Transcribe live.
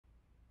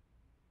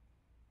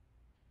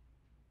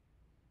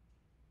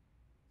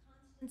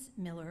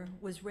Miller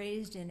was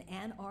raised in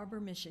Ann Arbor,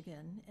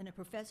 Michigan, in a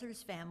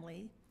professor's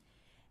family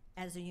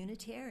as a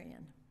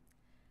Unitarian.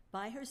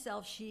 By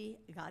herself, she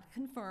got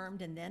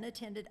confirmed and then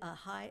attended a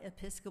high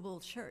Episcopal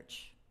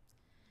church.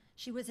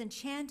 She was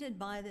enchanted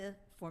by the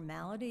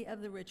formality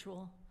of the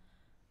ritual,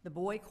 the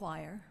boy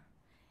choir,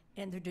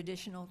 and the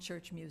traditional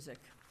church music.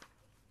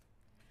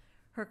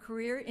 Her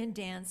career in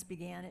dance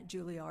began at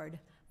Juilliard,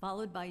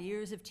 followed by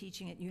years of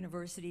teaching at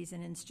universities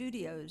and in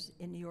studios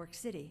in New York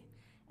City,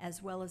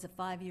 as well as a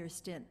 5-year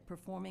stint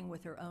performing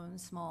with her own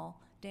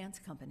small dance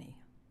company.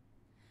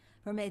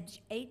 From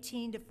age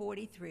 18 to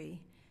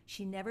 43,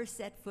 she never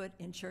set foot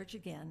in church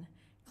again,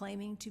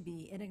 claiming to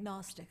be an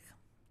agnostic.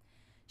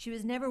 She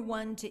was never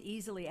one to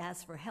easily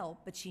ask for help,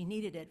 but she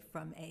needed it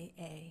from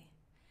AA.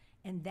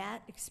 And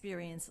that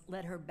experience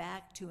led her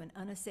back to an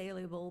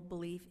unassailable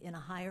belief in a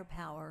higher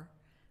power,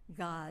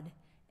 God,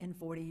 and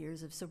 40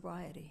 years of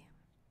sobriety.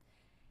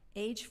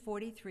 Age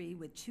 43,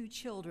 with 2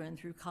 children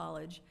through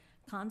college,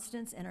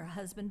 Constance and her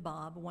husband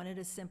Bob wanted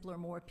a simpler,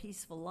 more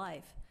peaceful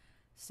life,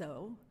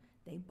 so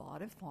they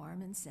bought a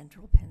farm in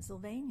central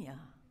Pennsylvania.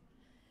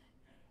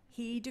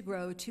 He to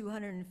grow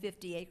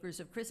 250 acres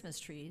of Christmas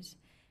trees,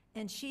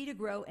 and she to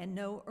grow and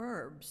know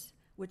herbs,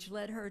 which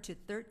led her to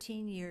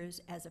 13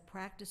 years as a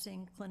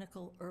practicing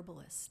clinical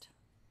herbalist.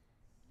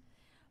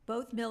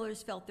 Both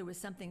Millers felt there was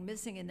something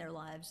missing in their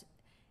lives,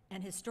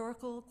 and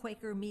historical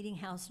Quaker meeting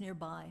house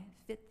nearby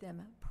fit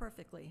them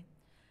perfectly.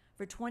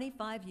 For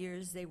 25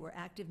 years, they were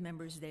active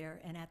members there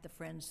and at the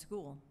Friends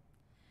School.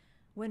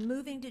 When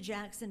moving to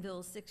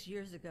Jacksonville 6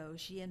 years ago,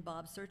 she and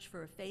Bob searched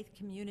for a faith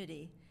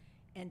community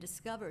and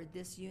discovered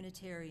this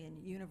Unitarian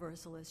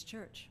Universalist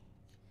church.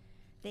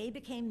 They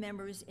became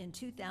members in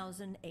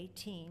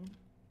 2018.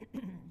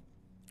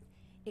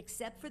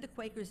 Except for the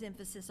Quakers'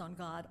 emphasis on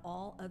God,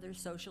 all other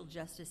social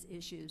justice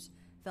issues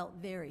felt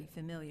very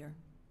familiar.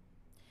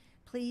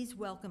 Please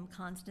welcome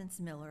Constance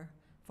Miller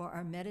for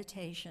our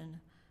meditation,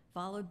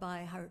 followed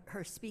by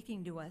her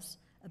speaking to us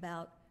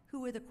about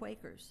who are the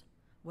Quakers,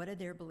 what are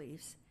their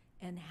beliefs,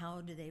 and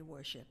how do they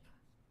worship.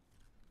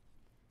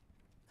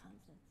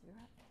 Constance, you're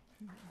up.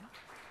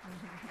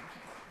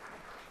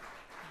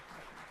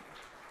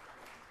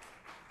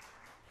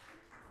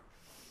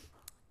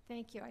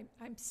 Thank you.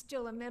 I'm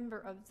still a member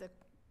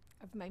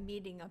of my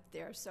meeting up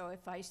there, so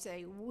if I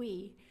say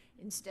we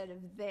instead of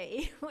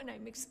they when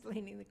I'm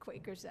explaining the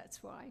Quakers,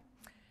 that's why.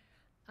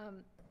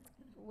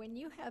 When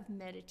you have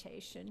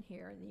meditation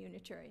here in the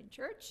Unitarian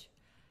Church,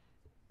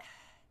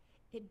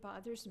 it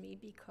bothers me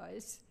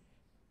because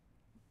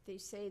they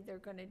say they're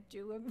going to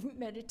do a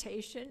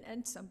meditation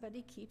and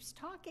somebody keeps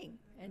talking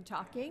and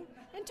talking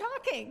and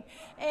talking.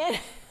 And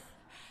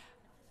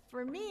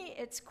for me,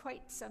 it's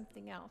quite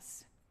something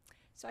else.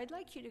 So I'd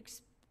like you to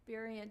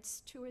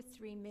experience 2 or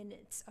 3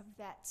 minutes of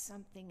that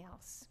something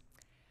else.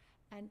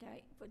 And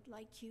I would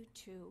like you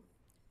to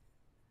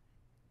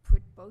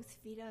put both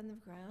feet on the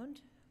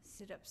ground,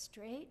 sit up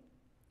straight,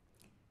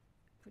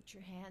 put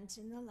your hands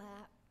in the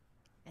lap,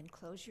 and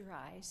close your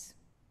eyes.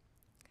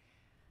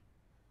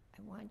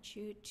 I want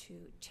you to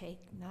take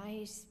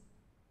nice,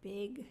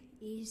 big,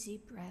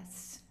 easy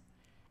breaths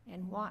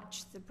and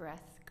watch the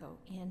breath go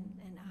in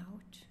and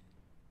out.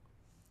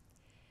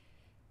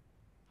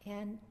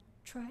 And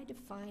try to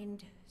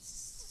find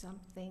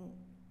something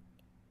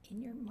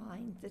in your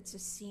mind that's a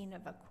scene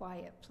of a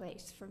quiet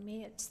place. For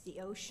me, it's the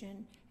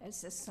ocean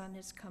as the sun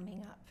is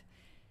coming up,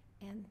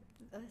 and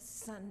the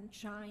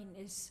sunshine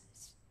is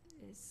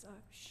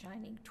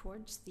shining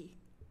towards the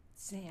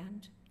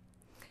sand,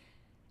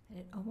 and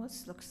it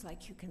almost looks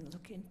like you can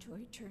look into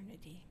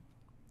eternity.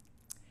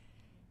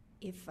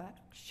 If a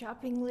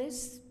shopping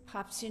list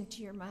pops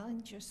into your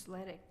mind, just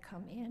let it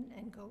come in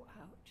and go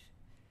out.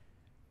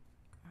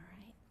 All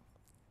right.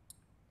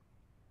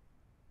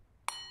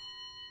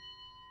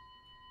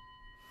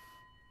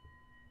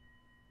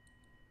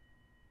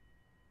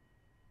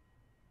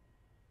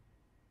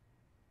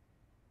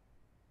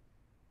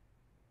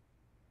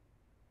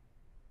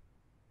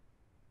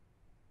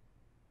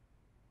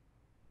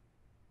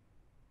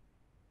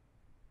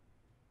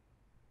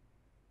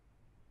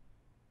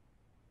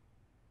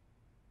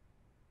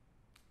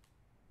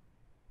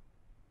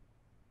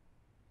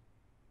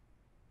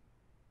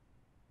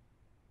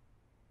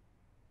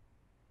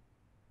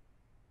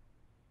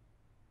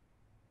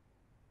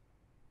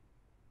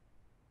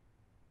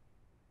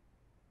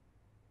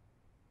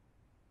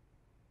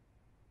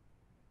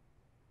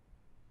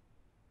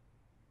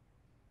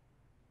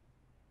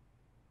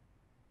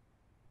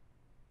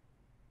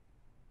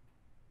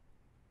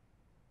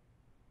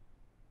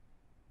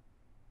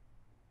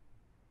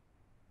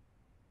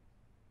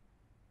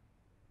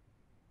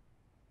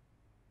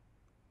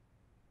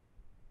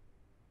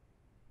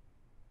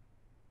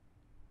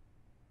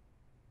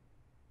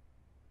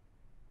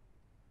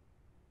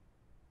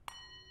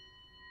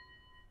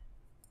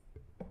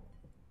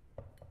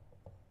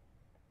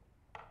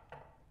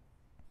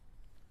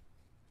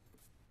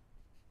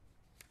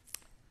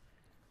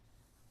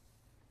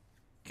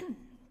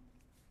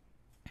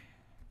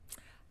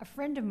 A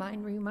friend of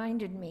mine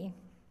reminded me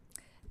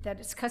that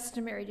it's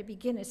customary to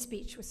begin a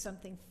speech with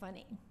something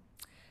funny.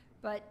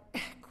 But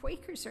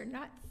Quakers are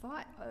not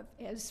thought of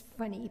as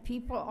funny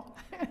people.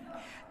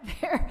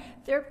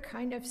 they're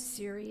kind of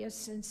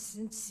serious and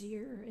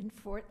sincere and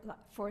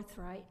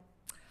forthright.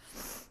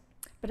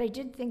 But I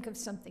did think of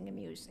something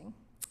amusing.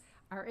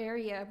 Our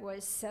area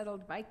was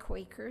settled by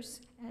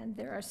Quakers, and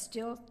there are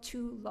still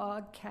 2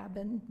 log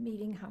cabin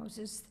meeting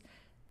houses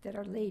that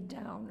are laid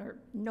down or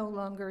no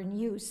longer in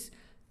use,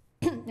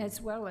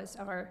 as well as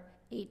our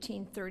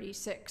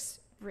 1836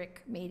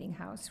 brick meeting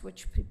house,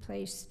 which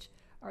replaced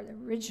our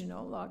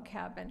original log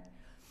cabin,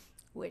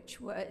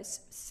 which was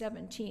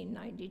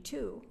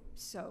 1792.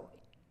 So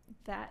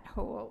that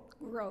whole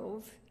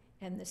grove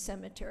and the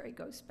cemetery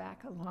goes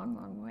back a long,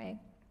 long way.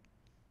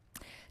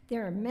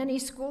 There are many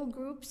school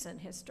groups and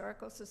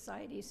historical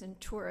societies and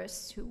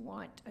tourists who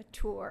want a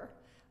tour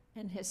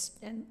and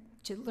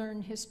to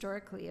learn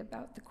historically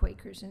about the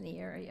Quakers in the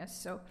area.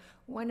 So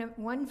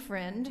one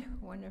friend,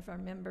 one of our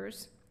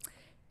members,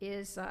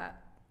 is a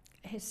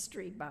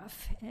history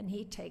buff, and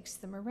he takes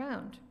them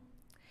around.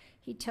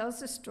 He tells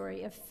the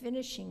story of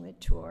finishing the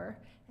tour,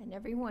 and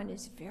everyone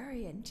is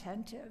very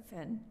attentive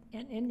and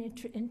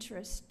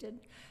interested.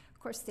 Of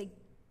course, they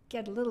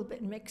get a little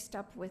bit mixed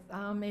up with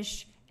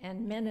Amish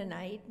and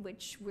Mennonite,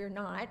 which we're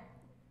not,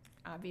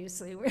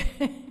 obviously.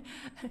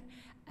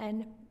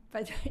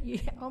 But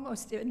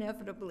almost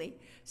inevitably,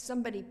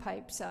 somebody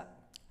pipes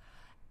up.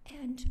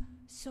 And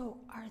so,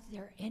 are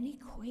there any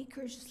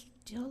Quakers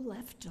still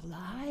left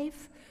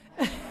alive?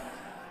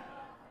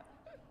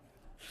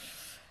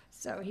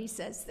 So he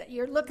says that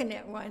you're looking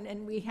at one,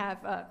 and we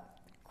have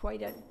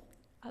quite a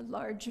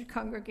large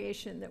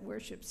congregation that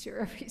worships here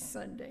every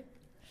Sunday.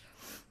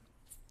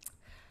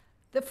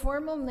 The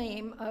formal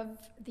name of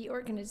the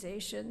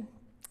organization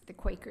the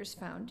Quakers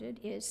founded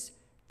is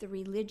the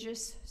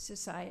Religious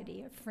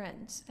Society of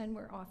Friends, and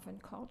we're often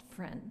called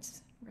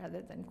Friends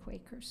rather than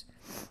Quakers.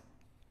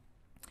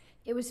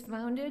 It was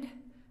founded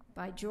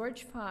by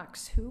George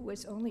Fox, who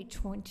was only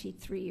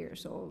 23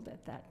 years old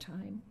at that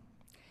time.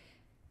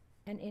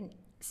 And in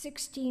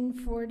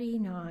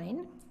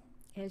 1649,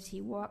 as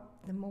he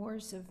walked the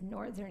moors of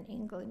northern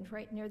England,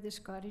 right near the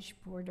Scottish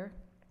border,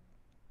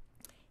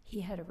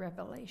 he had a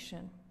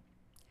revelation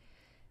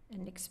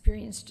and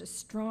experienced a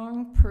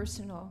strong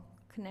personal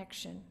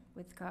connection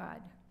with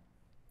God.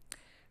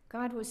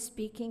 God was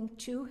speaking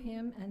to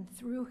him and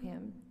through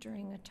him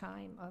during a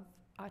time of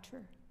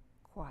utter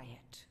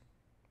quiet.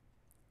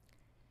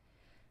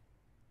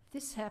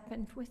 This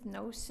happened with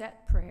no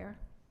set prayer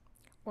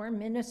or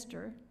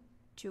minister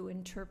to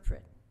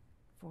interpret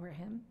for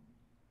him.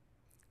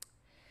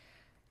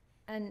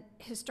 And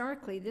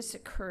historically, this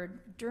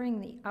occurred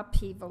during the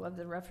upheaval of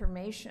the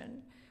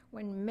Reformation,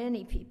 when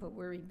many people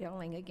were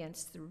rebelling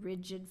against the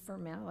rigid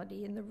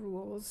formality and the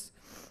rules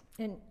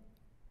and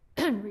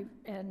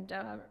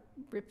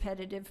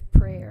repetitive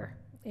prayer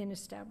in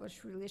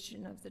established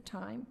religion of the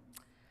time.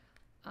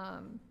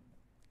 The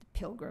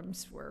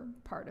Pilgrims were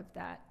part of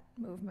that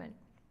movement.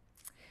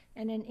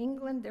 And in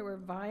England, there were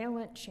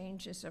violent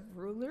changes of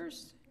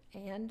rulers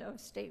and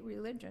of state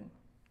religion.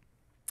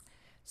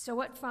 So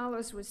what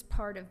follows was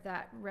part of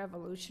that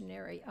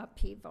revolutionary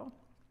upheaval.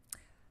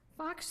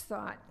 Fox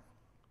thought,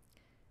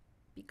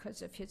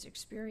 because of his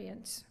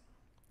experience,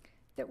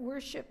 that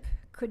worship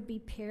could be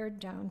pared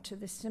down to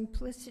the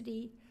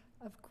simplicity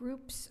of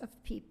groups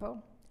of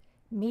people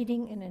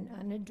meeting in an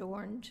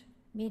unadorned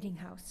meeting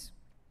house.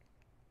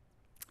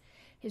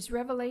 His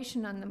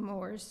revelation on the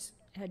moors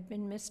had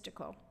been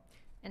mystical,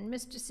 and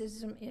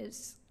mysticism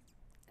is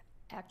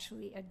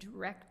actually a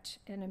direct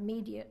and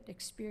immediate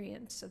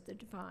experience of the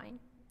divine,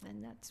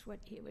 and that's what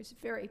it was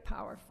very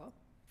powerful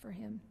for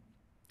him.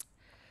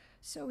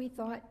 So he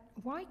thought,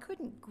 why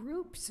couldn't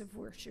groups of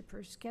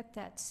worshipers get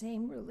that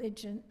same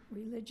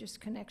religious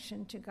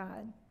connection to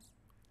God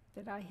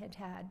that I had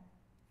had?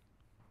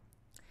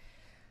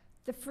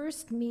 The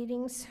first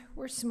meetings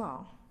were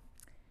small,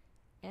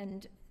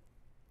 and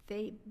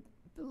they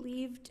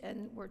believed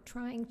and were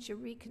trying to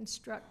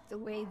reconstruct the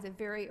way the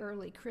very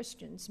early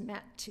Christians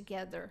met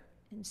together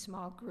in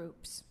small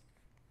groups.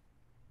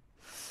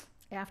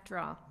 After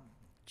all,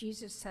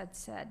 Jesus had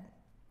said,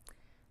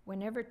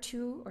 "Whenever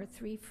 2 or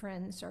 3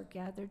 friends are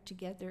gathered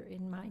together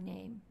in my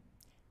name,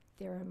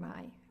 there am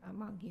I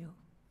among you."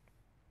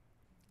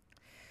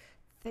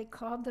 They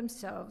called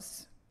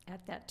themselves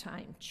at that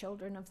time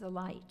children of the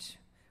light,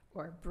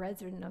 or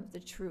brethren of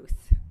the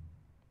truth.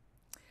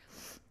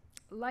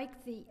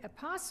 Like the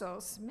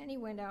apostles, many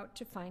went out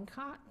to find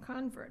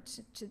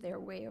converts to their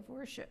way of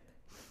worship.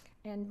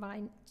 And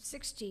by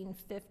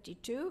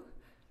 1652,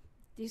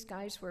 these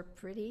guys were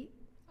pretty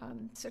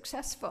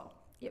successful.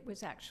 It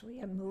was actually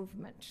a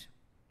movement.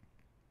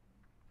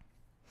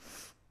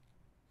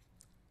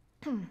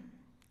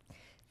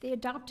 They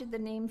adopted the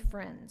name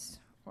Friends,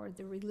 or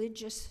the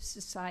Religious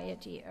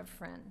Society of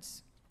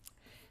Friends.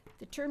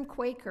 The term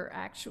Quaker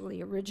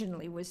actually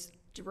originally was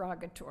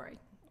derogatory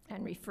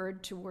and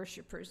referred to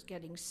worshipers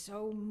getting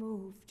so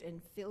moved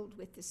and filled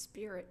with the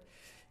Spirit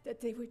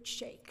that they would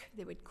shake,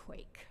 they would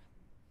quake.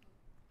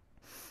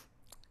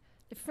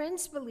 The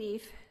Friends'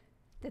 belief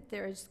that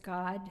there is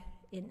God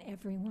in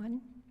everyone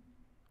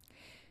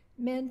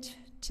meant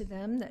to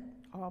them that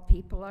all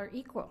people are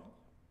equal.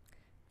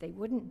 They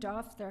wouldn't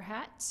doff their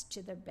hats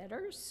to their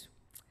betters,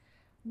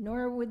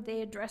 nor would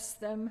they address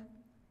them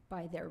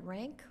by their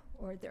rank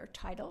or their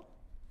title.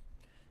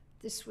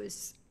 This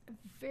was a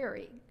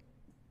very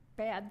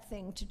bad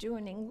thing to do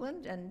in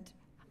England, and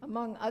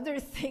among other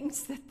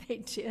things that they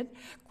did,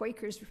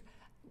 Quakers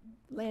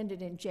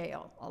landed in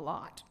jail a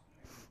lot.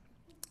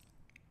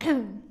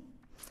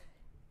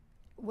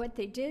 What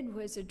they did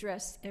was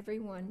address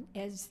everyone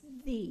as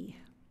the.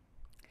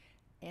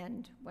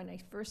 And when I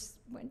first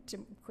went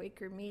to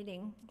Quaker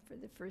meeting for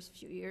the first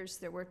few years,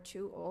 there were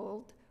two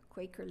old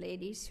Quaker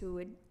ladies who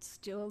would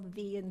still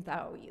thee and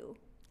thou you.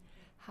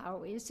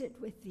 How is it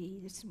with thee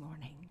this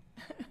morning?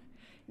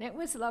 And it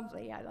was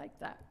lovely, I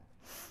liked that.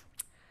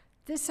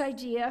 This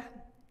idea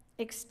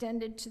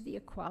extended to the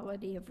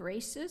equality of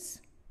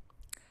races,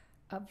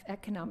 of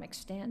economic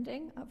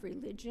standing, of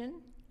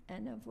religion,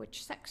 and of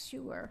which sex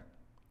you were.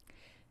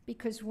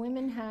 Because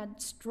women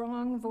had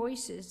strong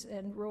voices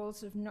and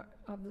roles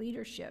of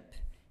leadership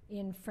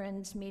in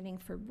Friends meeting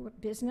for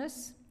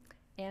business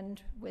and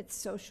with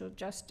social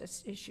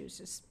justice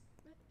issues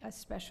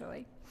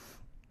especially.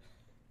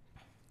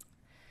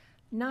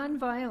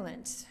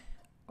 Nonviolence,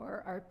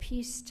 or our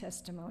peace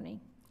testimony,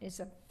 is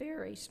a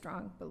very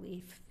strong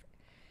belief,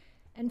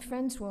 and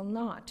Friends will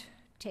not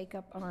take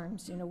up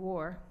arms in a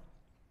war.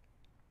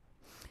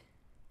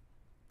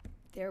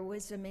 There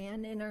was a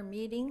man in our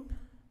meeting,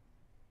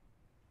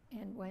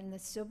 and when the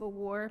Civil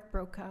War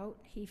broke out,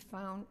 he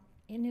found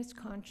in his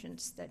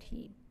conscience that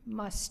he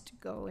must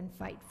go and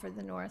fight for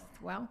the North.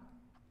 Well,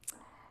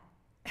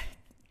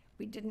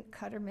 we didn't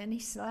cut him any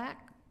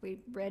slack. We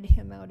read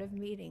him out of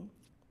meeting.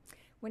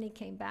 When he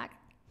came back,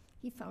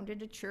 he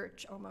founded a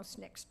church almost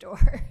next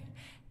door.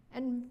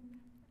 And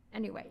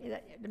anyway,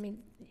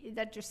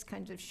 that just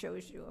kind of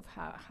shows you of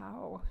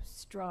how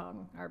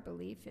strong our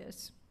belief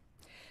is.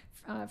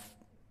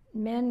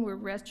 Men were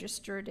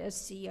registered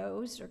as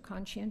COs, or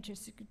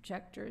conscientious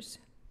objectors,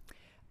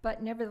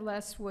 but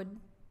nevertheless would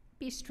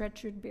be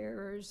stretcher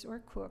bearers or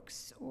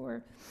cooks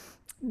or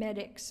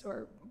medics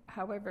or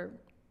however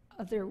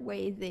other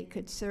way they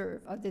could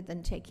serve other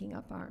than taking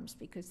up arms,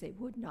 because they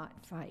would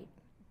not fight.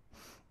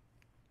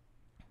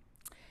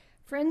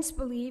 Friends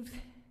believe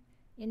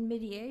in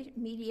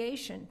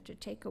mediation to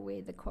take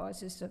away the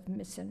causes of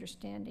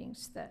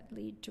misunderstandings that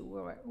lead to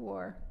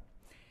war,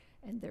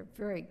 and they're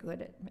very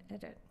good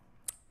at it.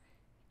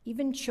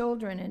 Even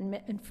children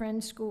in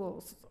Friends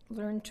schools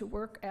learn to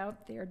work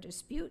out their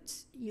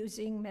disputes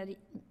using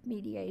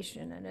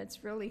mediation, and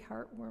it's really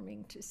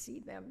heartwarming to see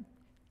them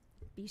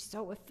be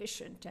so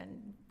efficient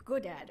and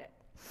good at it.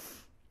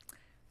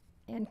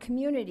 And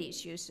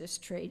communities use this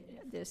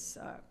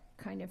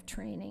kind of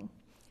training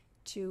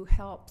to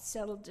help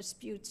settle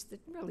disputes that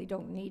really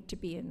don't need to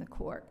be in the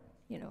court,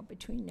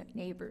 between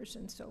neighbors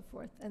and so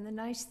forth. And the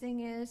nice thing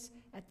is,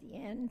 at the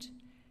end,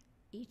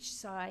 each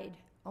side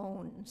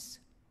owns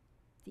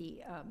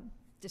the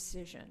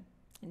decision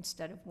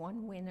instead of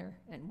one winner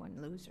and one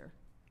loser.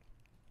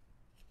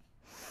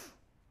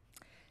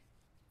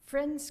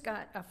 Friends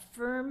got a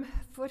firm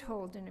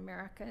foothold in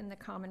America in the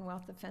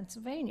Commonwealth of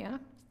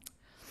Pennsylvania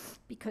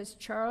because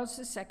Charles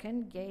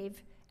II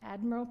gave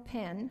Admiral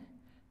Penn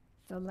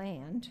the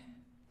land,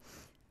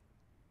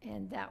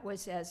 and that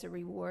was as a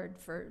reward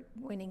for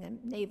winning a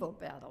naval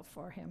battle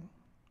for him.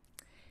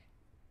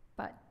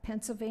 But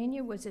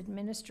Pennsylvania was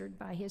administered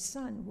by his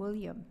son,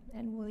 William,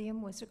 and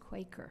William was a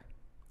Quaker.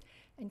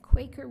 And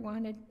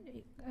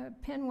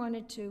Penn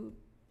wanted to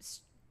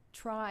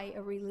try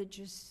a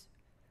religious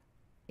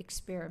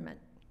experiment.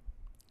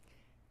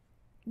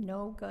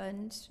 No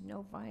guns,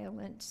 no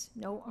violence,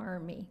 no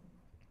army.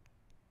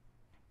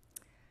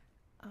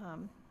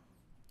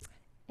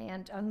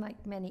 And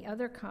unlike many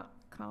other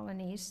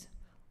colonies,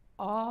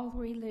 all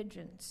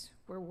religions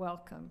were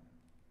welcome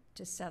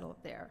to settle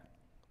there.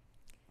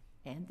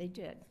 And they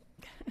did.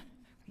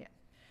 Yeah.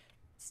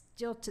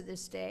 Still to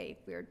this day,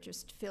 we're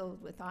just filled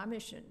with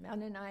Amish and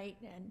Mennonite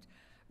and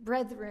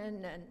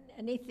Brethren and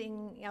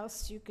anything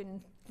else you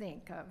can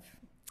think of.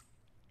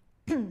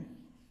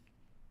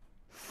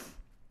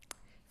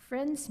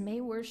 Friends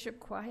may worship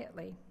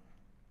quietly,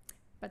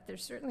 but there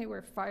certainly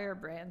were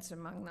firebrands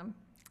among them.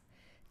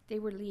 They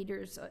were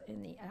leaders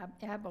in the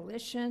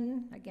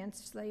abolition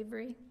against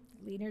slavery,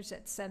 leaders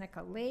at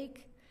Seneca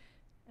Lake,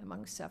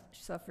 among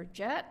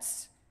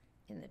suffragettes,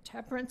 in the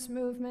temperance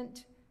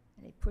movement,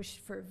 and they pushed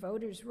for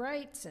voters'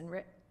 rights and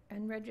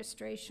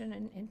registration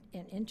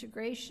and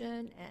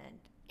integration and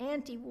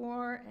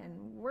anti-war,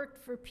 and worked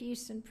for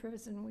peace and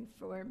prison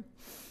reform.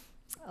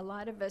 A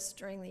lot of us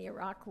during the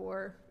Iraq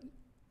War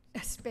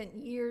spent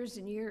years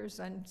and years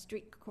on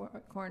street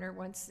corner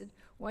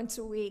once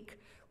a week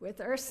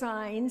with our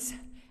signs,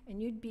 and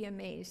you'd be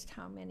amazed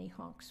how many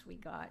honks we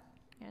got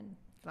and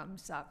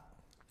thumbs up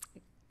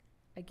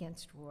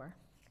against war.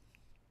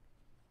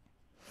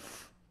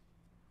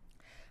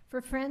 For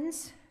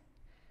Friends,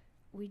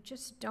 we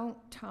just don't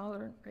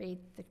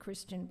tolerate the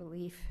Christian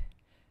belief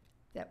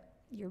that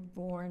you're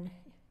born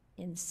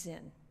in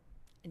sin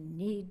and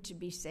need to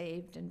be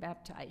saved and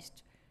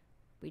baptized.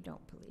 We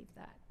don't believe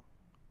that.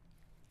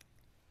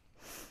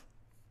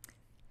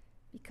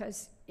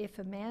 Because if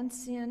a man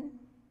sin,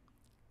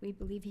 we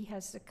believe he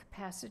has the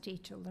capacity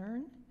to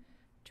learn,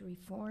 to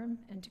reform,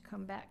 and to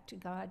come back to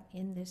God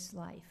in this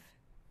life.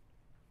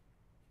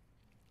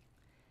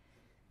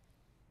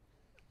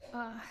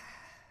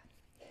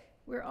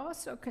 We're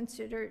also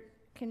consider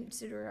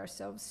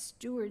ourselves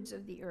stewards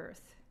of the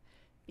earth,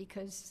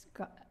 because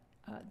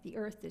the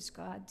earth is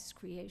God's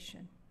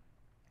creation,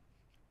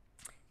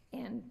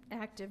 and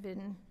active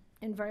in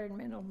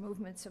environmental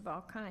movements of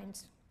all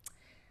kinds.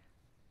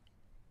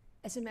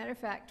 As a matter of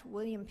fact,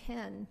 William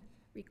Penn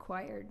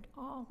required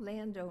all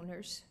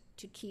landowners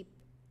to keep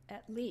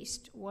at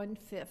least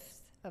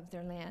 1/5 of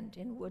their land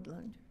in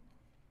woodland.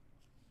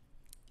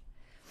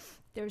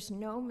 There's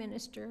no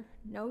minister,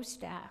 no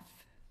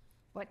staff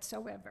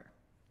whatsoever.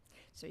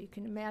 So you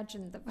can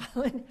imagine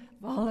the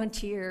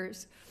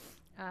volunteers.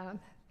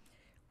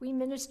 We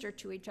minister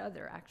to each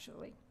other,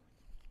 actually.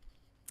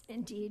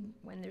 Indeed,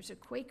 when there's a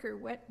Quaker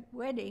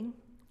wedding,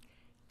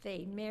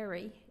 they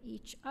marry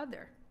each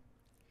other.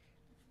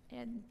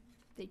 And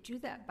they do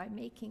that by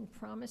making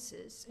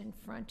promises in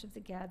front of the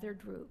gathered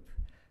group,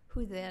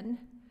 who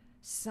then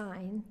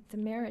sign the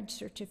marriage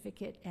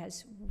certificate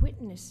as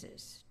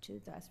witnesses to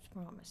those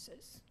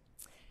promises.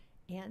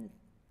 And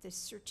the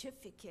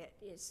certificate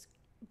is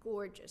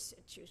gorgeous.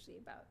 It's usually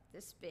about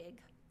this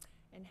big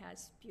and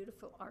has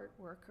beautiful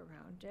artwork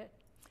around it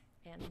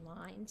and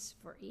lines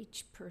for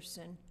each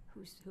person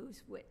who's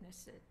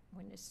witnessed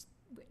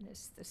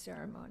the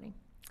ceremony.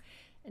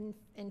 And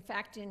in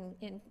fact,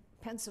 in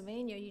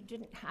Pennsylvania, you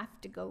didn't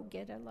have to go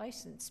get a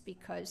license,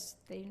 because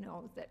they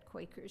know that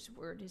Quakers'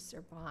 word is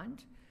their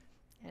bond,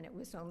 and it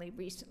was only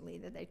recently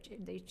that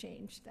they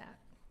changed that.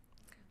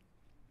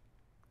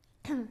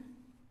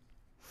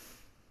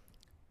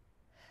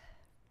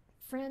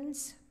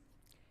 Friends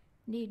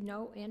need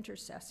no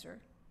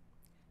intercessor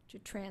to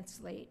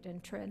translate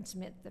and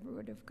transmit the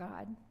word of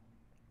God.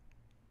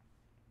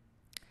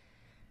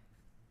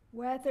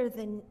 Rather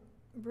than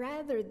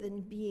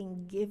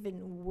being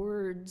given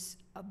words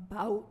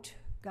about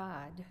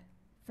God,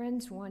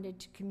 friends wanted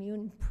to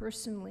commune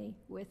personally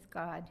with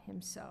God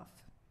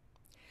himself.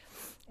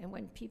 And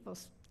when people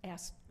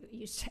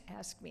used to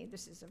ask me,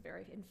 this is a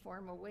very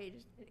informal way to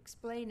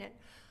explain it,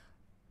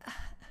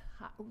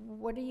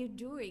 what are you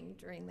doing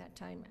during that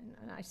time?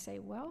 And I say,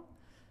 well,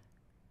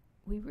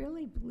 we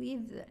really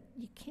believe that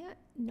you can't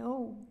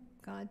know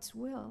God's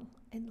will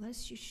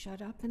unless you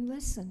shut up and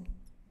listen.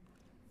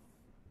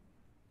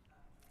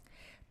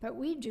 But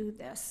we do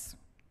this,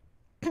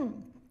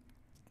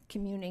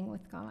 communing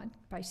with God,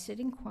 by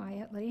sitting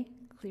quietly,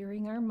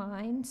 clearing our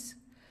minds,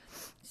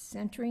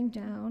 centering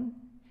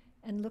down,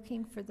 and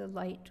looking for the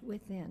light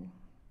within.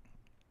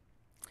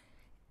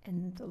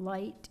 And the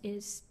light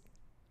is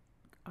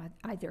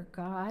either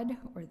God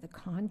or the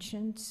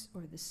conscience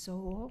or the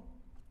soul.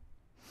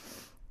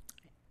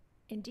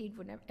 Indeed,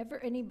 whenever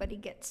anybody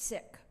gets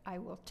sick, I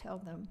will tell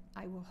them,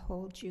 I will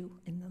hold you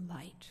in the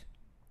light.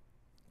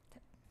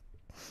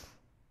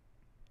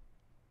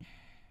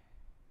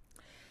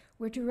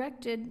 We're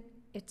directed,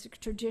 it's a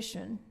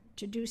tradition,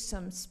 to do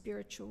some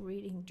spiritual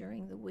reading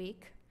during the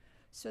week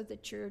so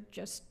that your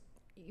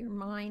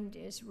mind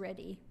is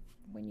ready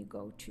when you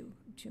go to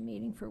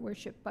meeting for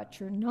worship,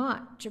 but you're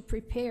not to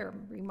prepare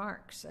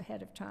remarks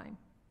ahead of time.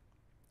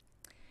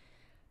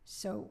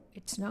 So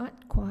it's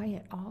not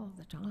quiet all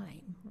the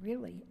time,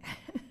 really.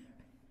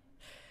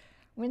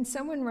 When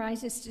someone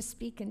rises to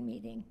speak in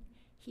meeting,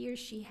 he or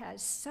she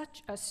has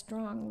such a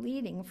strong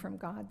leading from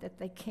God that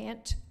they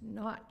can't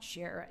not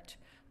share it.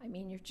 I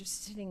mean, you're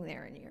just sitting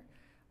there and you're,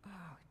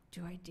 oh,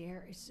 do I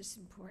dare? Is this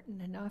important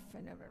enough?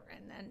 And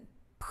then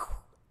poof,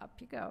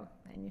 up you go,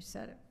 and you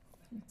said it.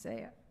 You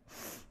say it.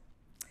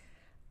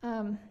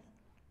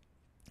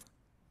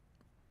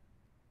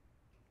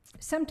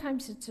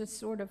 Sometimes it's a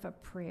sort of a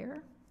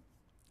prayer.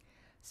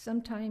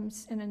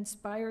 Sometimes an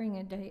inspiring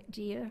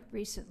idea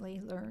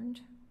recently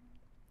learned.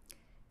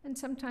 And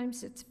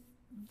sometimes it's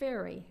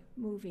very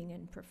moving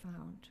and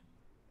profound.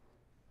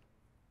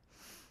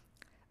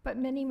 But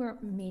many more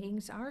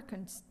meetings are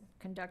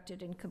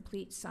conducted in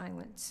complete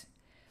silence.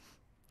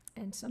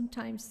 And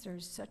sometimes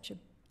there's such a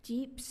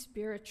deep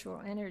spiritual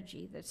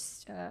energy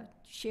that's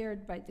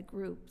shared by the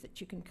group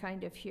that you can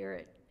kind of hear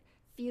it,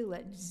 feel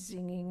it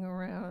zinging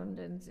around.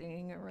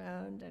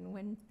 And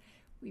when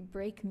we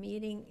break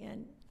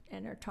meeting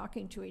and are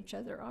talking to each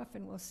other,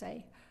 often we'll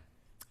say,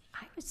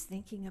 I was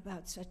thinking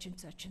about such and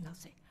such, and they'll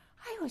say,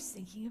 I was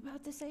thinking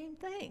about the same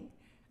thing.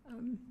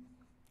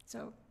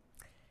 So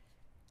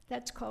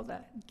that's called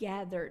a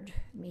gathered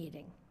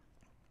meeting.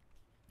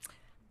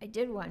 I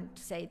did want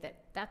to say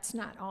that that's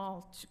not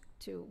all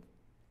to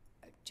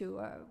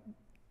a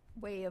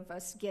way of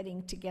us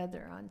getting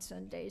together on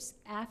Sundays.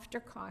 After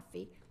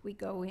coffee, we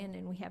go in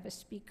and we have a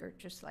speaker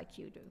just like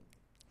you do.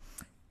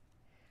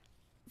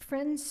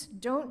 Friends,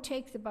 don't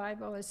take the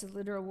Bible as a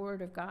literal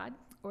word of God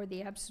or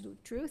the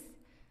absolute truth.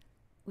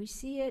 We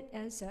see it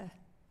as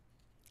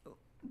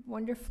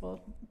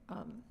wonderful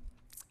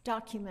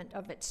document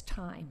of its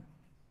time.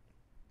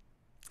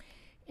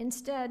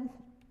 Instead,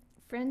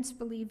 Friends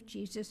believe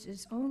Jesus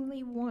is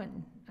only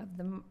one of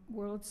the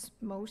world's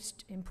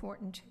most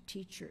important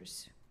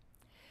teachers.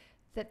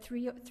 That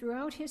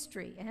throughout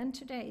history and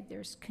today,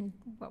 there's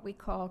what we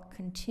call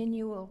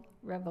continual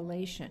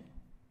revelation.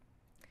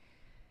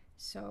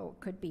 So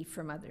it could be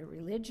from other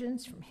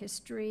religions, from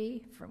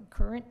history, from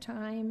current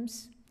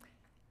times,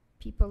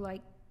 people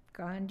like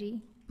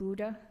Gandhi,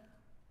 Buddha,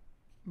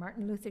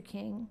 Martin Luther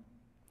King.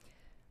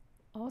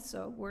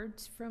 Also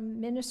words from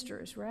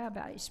ministers,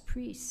 rabbis,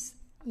 priests,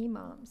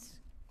 imams.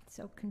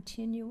 So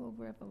continual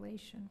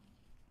revelation.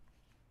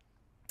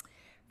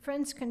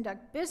 Friends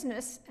conduct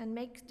business and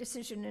make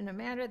decision in a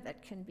manner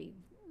that can be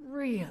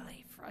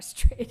really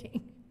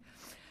frustrating.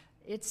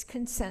 It's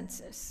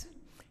consensus.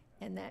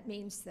 And that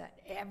means that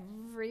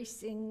every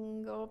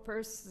single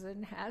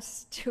person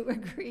has to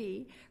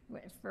agree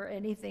for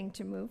anything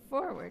to move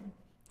forward.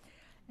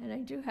 And I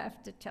do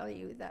have to tell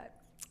you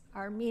that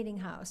our meeting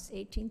house,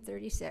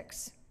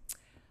 1836,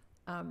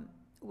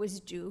 was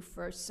due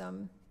for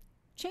some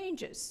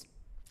changes.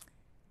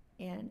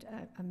 And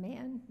a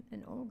man,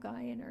 an old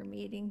guy in our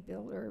meeting,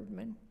 Bill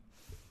Erdman,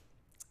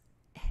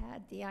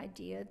 had the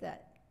idea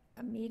that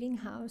a meeting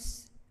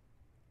house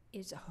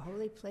is a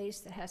holy place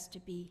that has to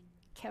be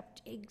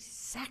kept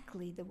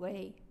exactly the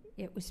way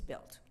it was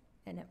built,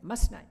 and it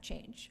must not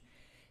change.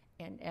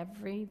 And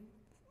every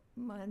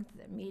month,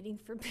 a meeting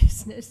for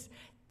business,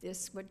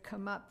 this would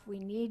come up, we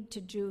need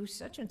to do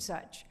such and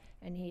such.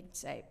 And he'd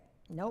say,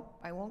 nope,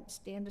 I won't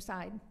stand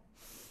aside.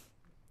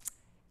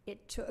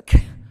 It took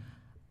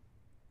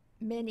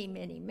many,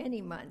 many,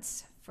 many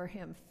months for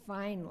him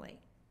finally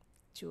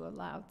to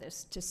allow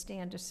this, to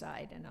stand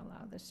aside and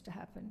allow this to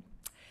happen.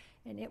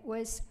 And it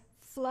was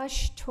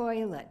flush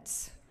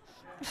toilets.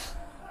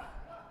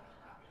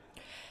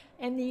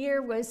 And the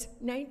year was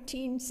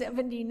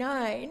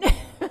 1979.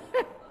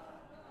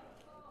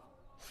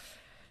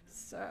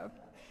 So,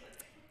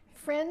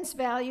 Friends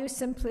value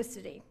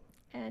simplicity.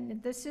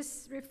 And this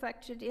is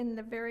reflected in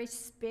the very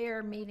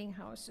spare meeting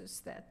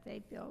houses that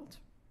they build.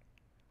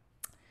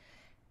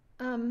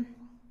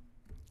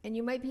 And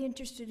you might be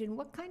interested in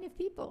what kind of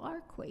people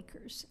are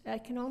Quakers. I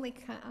can only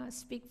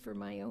speak for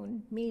my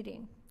own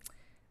meeting,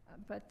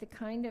 but the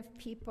kind of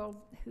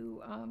people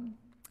who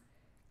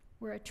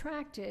were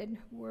attracted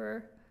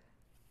were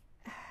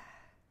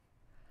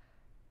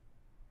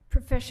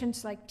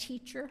professions like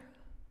teacher,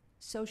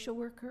 social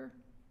worker,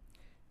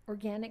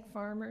 organic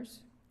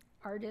farmers,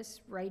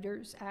 artists,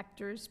 writers,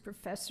 actors,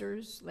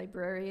 professors,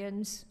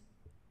 librarians,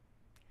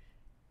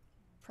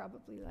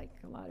 probably like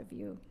a lot of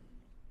you.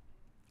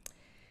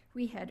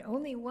 We had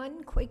only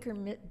one Quaker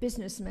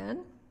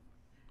businessman,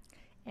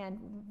 and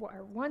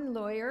our one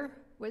lawyer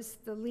was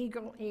the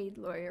legal aid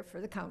lawyer for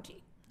the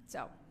county.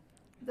 So,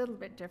 a little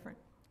bit different.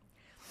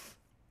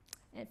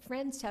 And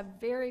Friends have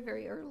very,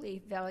 very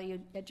early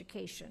valued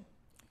education.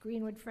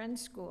 Greenwood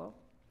Friends School,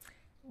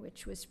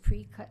 which was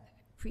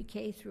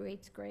pre-K through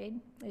 8th grade,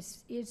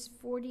 is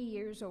 40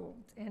 years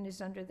old and is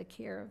under the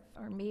care of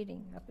our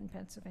meeting up in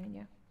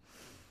Pennsylvania.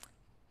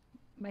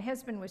 My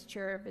husband was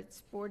chair of its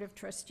board of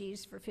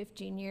trustees for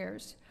 15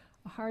 years.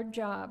 A hard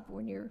job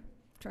when you're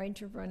trying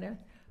to run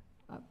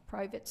a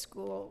private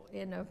school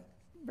in a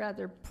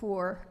rather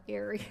poor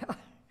area.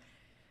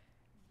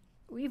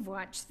 We've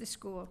watched the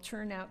school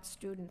turn out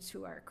students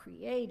who are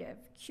creative,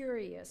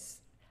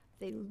 curious.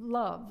 They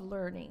love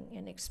learning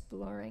and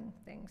exploring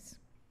things.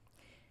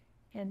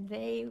 And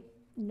they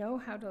know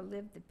how to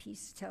live the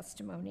peace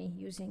testimony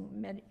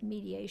using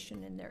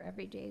mediation in their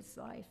everyday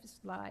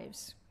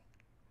lives.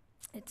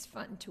 It's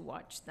fun to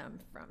watch them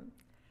from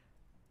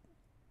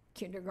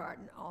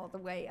kindergarten all the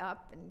way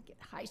up and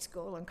high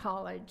school and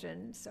college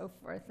and so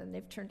forth, and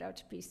they've turned out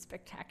to be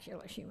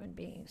spectacular human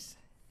beings.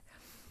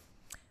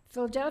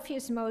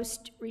 Philadelphia's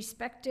most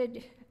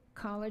respected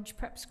college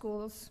prep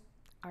schools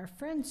are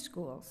Friends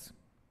schools.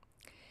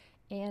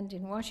 And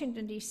in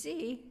Washington,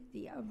 D.C.,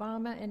 the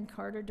Obama and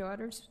Carter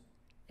daughters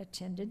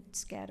attended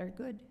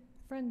Scattergood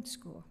Friends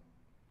School.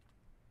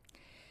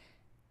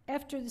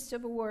 After the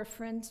Civil War,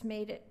 Friends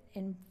made it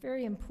a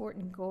very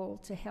important goal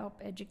to help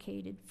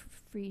educated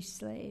free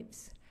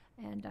slaves.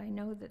 And I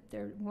know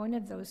that one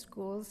of those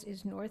schools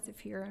is north of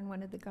here on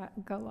one of the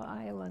Gullah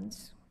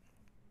Islands.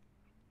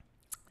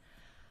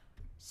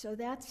 So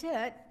that's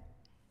it,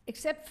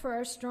 except for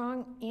our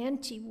strong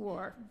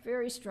anti-war,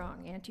 very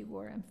strong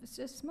anti-war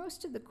emphasis.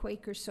 Most of the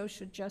Quaker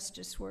social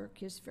justice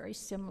work is very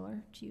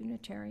similar to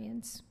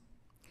Unitarians,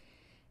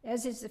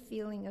 as is the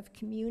feeling of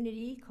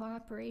community,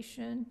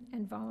 cooperation,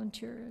 and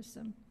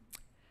volunteerism.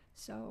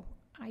 So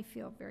I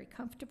feel very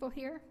comfortable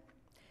here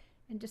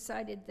and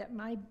decided that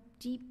my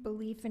deep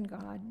belief in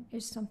God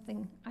is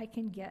something I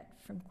can get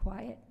from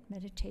quiet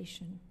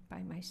meditation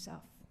by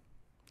myself.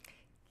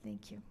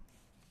 Thank you.